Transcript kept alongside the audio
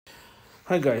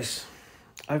Hi guys,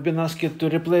 I've been asked to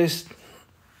replace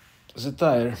the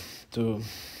tire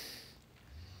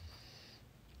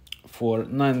for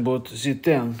Ninebot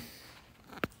Z10.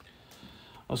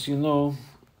 As you know,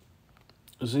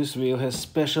 this wheel has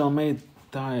special made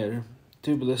tire,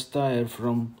 tubeless tire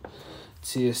from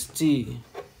CST.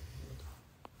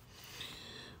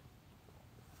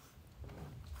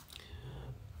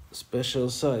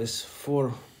 Special size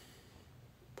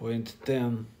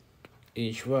 4.10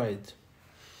 inch wide,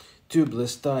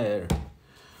 tubeless tire.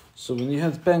 So when you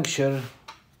had puncture,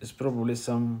 it's probably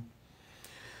some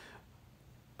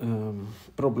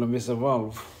problem with the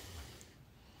valve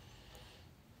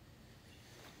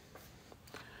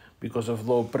because of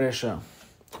low pressure.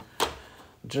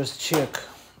 Just check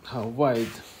how wide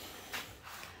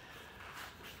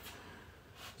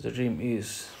the rim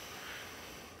is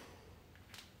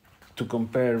to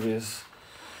compare with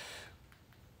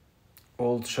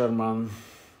old Sherman,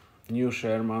 new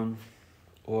Sherman,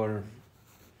 or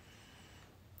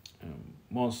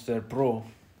Monster Pro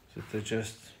that I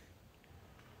just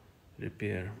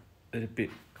repairs the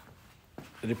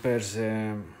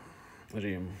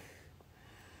rim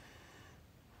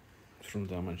from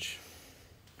damage.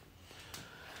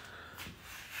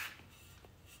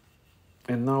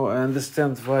 And now I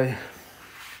understand why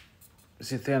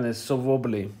Z10 is so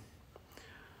wobbly.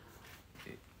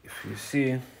 If you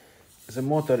see, the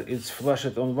motor is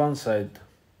flushed on one side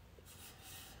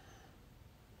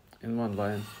in one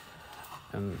line,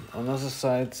 and on the other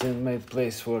side they made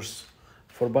place for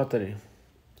battery,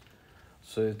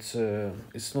 so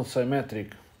it's not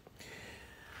symmetric.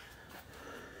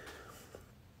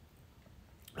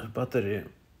 The battery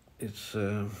it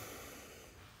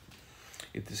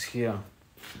is here,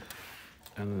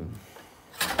 and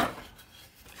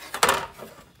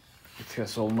it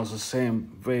has almost the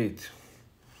same weight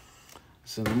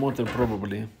as the motor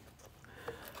probably,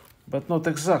 but not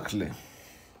exactly.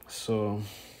 So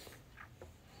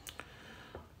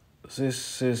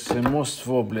this is the most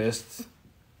wobbliest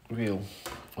wheel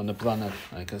on the planet,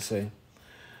 I can say,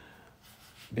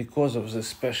 because of the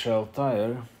special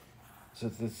tire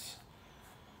that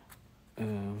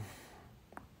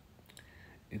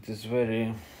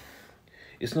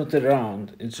it's not a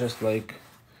round, it's just like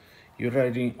you're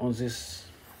riding on this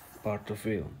part of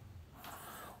wheel,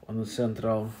 on the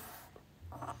central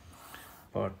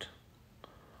part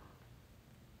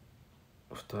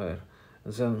of tire,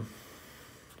 and then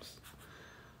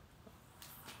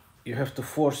you have to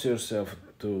force yourself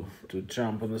to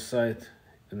jump on the side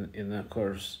in the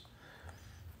curves,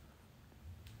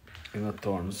 in the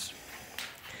turns.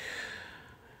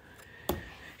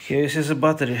 Here is the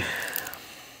battery.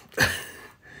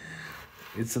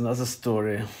 It's another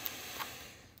story.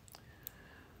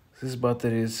 This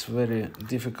battery is very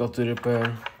difficult to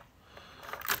repair.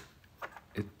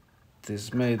 It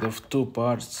is made of two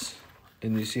parts,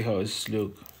 and you see how it's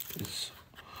look. It's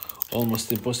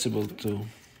almost impossible to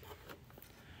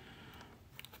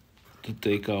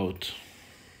take out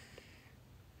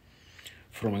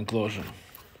from enclosure.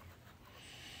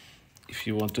 If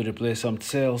you want to replace some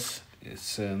cells,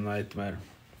 it's a nightmare.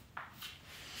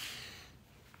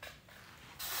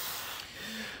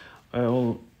 I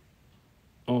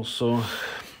also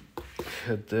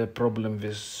had a problem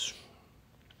with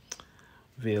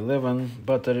V11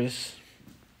 batteries,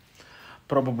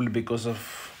 probably because of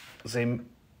they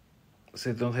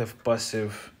don't have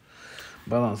passive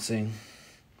balancing.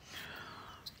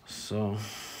 So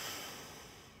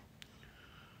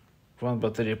one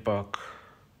battery pack,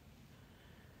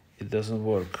 it doesn't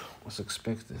work as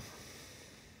expected.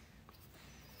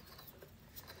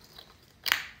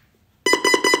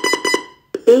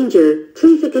 Danger,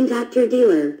 please contact your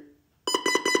dealer.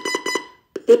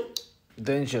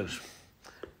 Danger,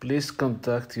 please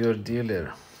contact your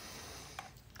dealer.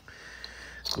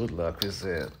 Good luck with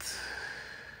that.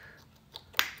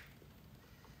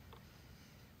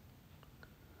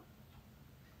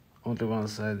 Only one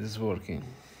side is working.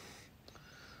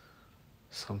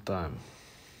 Sometime.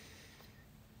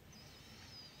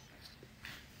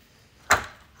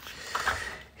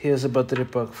 Here's a battery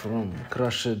pack from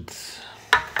crushed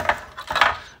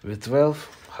V12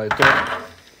 high torque.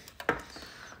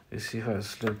 You see how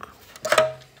it's look.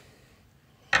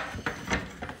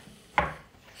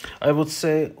 I would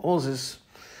say all these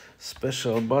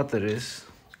special batteries,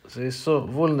 they're so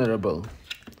vulnerable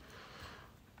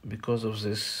because of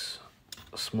these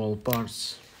small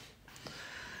parts.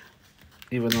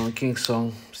 Even on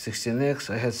Kingston 16X,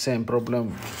 I had same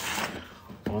problem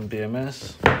on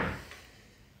BMS.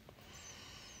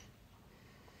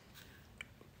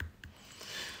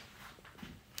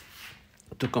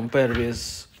 To compare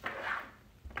with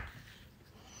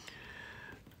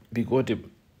bigoti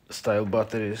style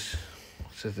batteries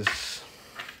that is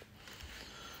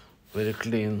very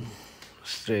clean,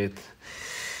 straight,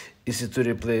 easy to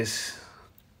replace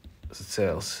the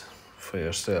cells for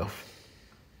yourself.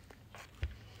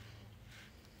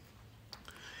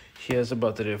 Here's a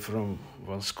battery from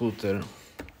one scooter.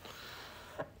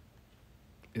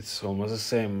 It's almost the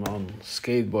same on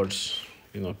skateboards.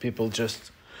 You know, people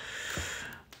just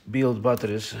build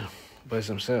batteries by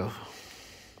themselves,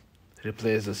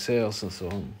 replace the cells and so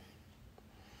on.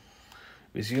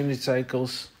 With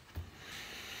Unicycles,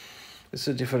 it's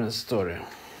a different story.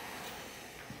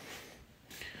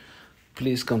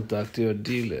 Please contact your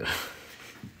dealer.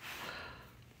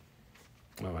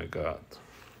 Oh my God.